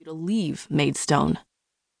to leave Maidstone.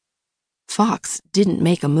 Fox didn't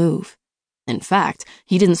make a move. In fact,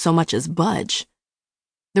 he didn't so much as budge.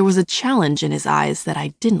 There was a challenge in his eyes that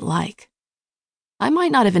I didn't like. I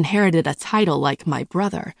might not have inherited a title like my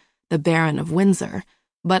brother, the Baron of Windsor,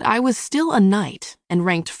 but I was still a knight and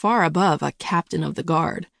ranked far above a captain of the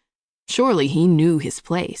guard. Surely he knew his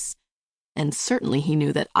place. And certainly he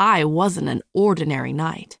knew that I wasn't an ordinary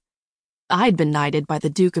knight. I'd been knighted by the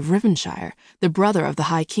Duke of Rivensshire, the brother of the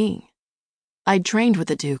High King. I'd trained with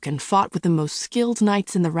the Duke and fought with the most skilled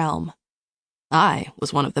knights in the realm. I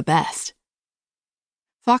was one of the best.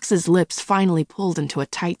 Fox's lips finally pulled into a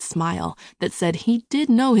tight smile that said he did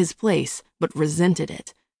know his place, but resented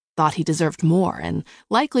it, thought he deserved more, and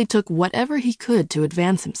likely took whatever he could to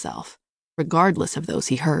advance himself, regardless of those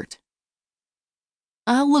he hurt.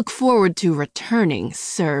 "I'll look forward to returning,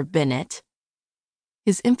 Sir Bennet."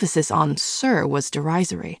 His emphasis on Sir was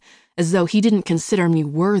derisory, as though he didn't consider me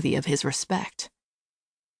worthy of his respect.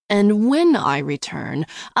 "And when I return,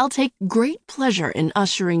 I'll take great pleasure in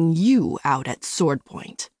ushering you out at sword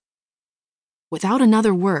point." Without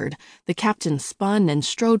another word, the captain spun and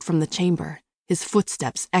strode from the chamber, his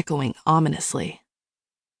footsteps echoing ominously.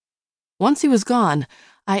 Once he was gone,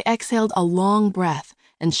 I exhaled a long breath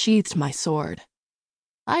and sheathed my sword.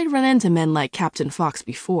 I'd run into men like Captain Fox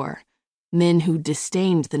before, men who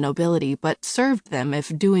disdained the nobility but served them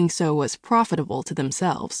if doing so was profitable to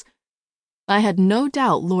themselves. I had no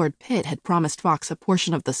doubt Lord Pitt had promised Fox a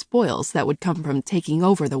portion of the spoils that would come from taking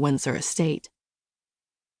over the Windsor estate.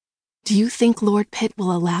 "Do you think Lord Pitt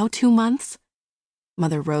will allow 2 months?"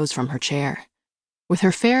 Mother rose from her chair. With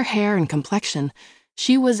her fair hair and complexion,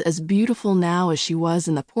 she was as beautiful now as she was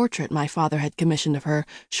in the portrait my father had commissioned of her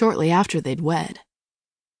shortly after they'd wed.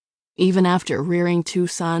 Even after rearing 2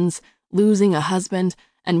 sons, losing a husband,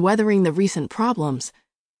 and weathering the recent problems,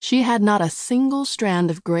 she had not a single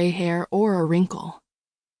strand of gray hair or a wrinkle.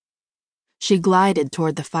 She glided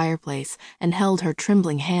toward the fireplace and held her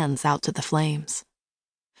trembling hands out to the flames.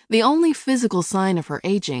 The only physical sign of her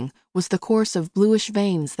aging was the course of bluish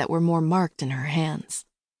veins that were more marked in her hands.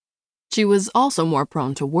 She was also more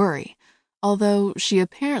prone to worry, although she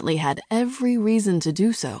apparently had every reason to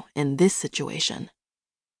do so in this situation.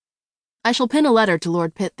 "I shall pen a letter to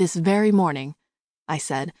Lord Pitt this very morning," I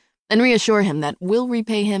said, "and reassure him that we'll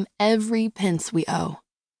repay him every pence we owe."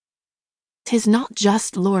 "'Tis not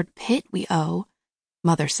just Lord Pitt we owe,"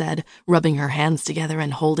 Mother said, rubbing her hands together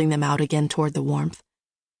and holding them out again toward the warmth.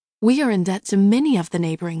 "We are in debt to many of the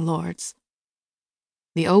neighboring lords."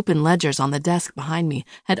 The open ledgers on the desk behind me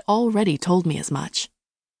had already told me as much.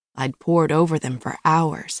 I'd pored over them for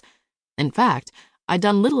hours. In fact, I'd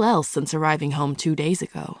done little else since arriving home 2 days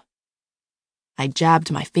ago. I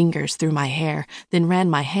jabbed my fingers through my hair, then ran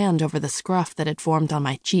my hand over the scruff that had formed on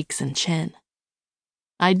my cheeks and chin.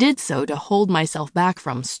 I did so to hold myself back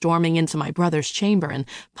from storming into my brother's chamber and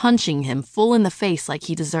punching him full in the face like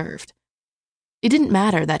he deserved. It didn't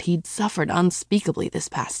matter that he'd suffered unspeakably this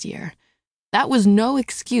past year. That was no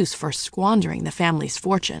excuse for squandering the family's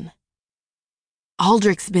fortune.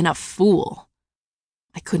 Aldrich's been a fool.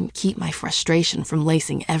 I couldn't keep my frustration from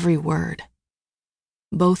lacing every word.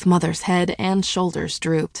 Both Mother's head and shoulders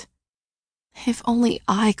drooped. "If only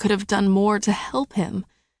I could have done more to help him.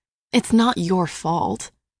 It's not your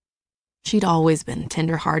fault." She'd always been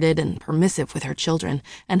tender-hearted and permissive with her children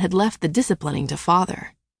and had left the disciplining to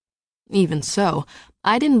Father. Even so,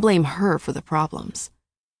 I didn't blame her for the problems.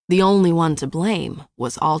 The only one to blame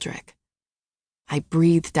was Aldrich. I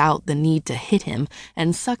breathed out the need to hit him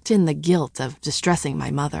and sucked in the guilt of distressing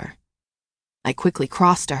my mother. I quickly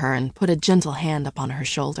crossed to her and put a gentle hand upon her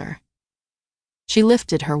shoulder. She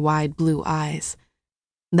lifted her wide blue eyes.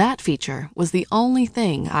 That feature was the only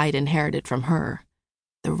thing I'd inherited from her.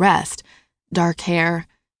 The rest, dark hair,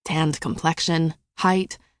 tanned complexion,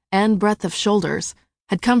 height, and breadth of shoulders,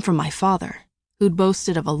 had come from my father, who'd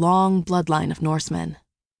boasted of a long bloodline of Norsemen.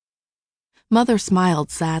 Mother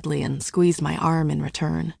smiled sadly and squeezed my arm in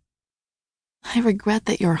return. "I regret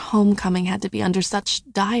that your homecoming had to be under such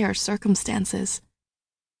dire circumstances."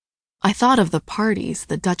 I thought of the parties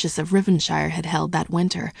the Duchess of Rivensshire had held that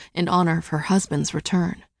winter in honor of her husband's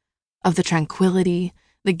return, of the tranquility,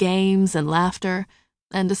 the games and laughter,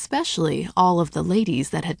 and especially all of the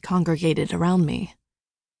ladies that had congregated around me.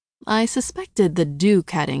 I suspected the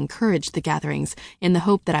Duke had encouraged the gatherings in the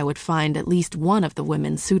hope that I would find at least one of the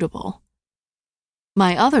women suitable.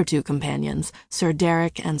 My other 2 companions, Sir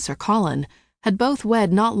Derek and Sir Colin, had both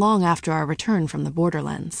wed not long after our return from the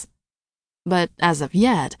borderlands. But as of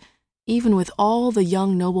yet, even with all the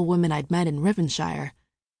young noblewomen I'd met in Rivensshire,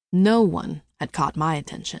 no one had caught my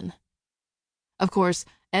attention. Of course,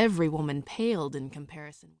 Every woman paled in comparison.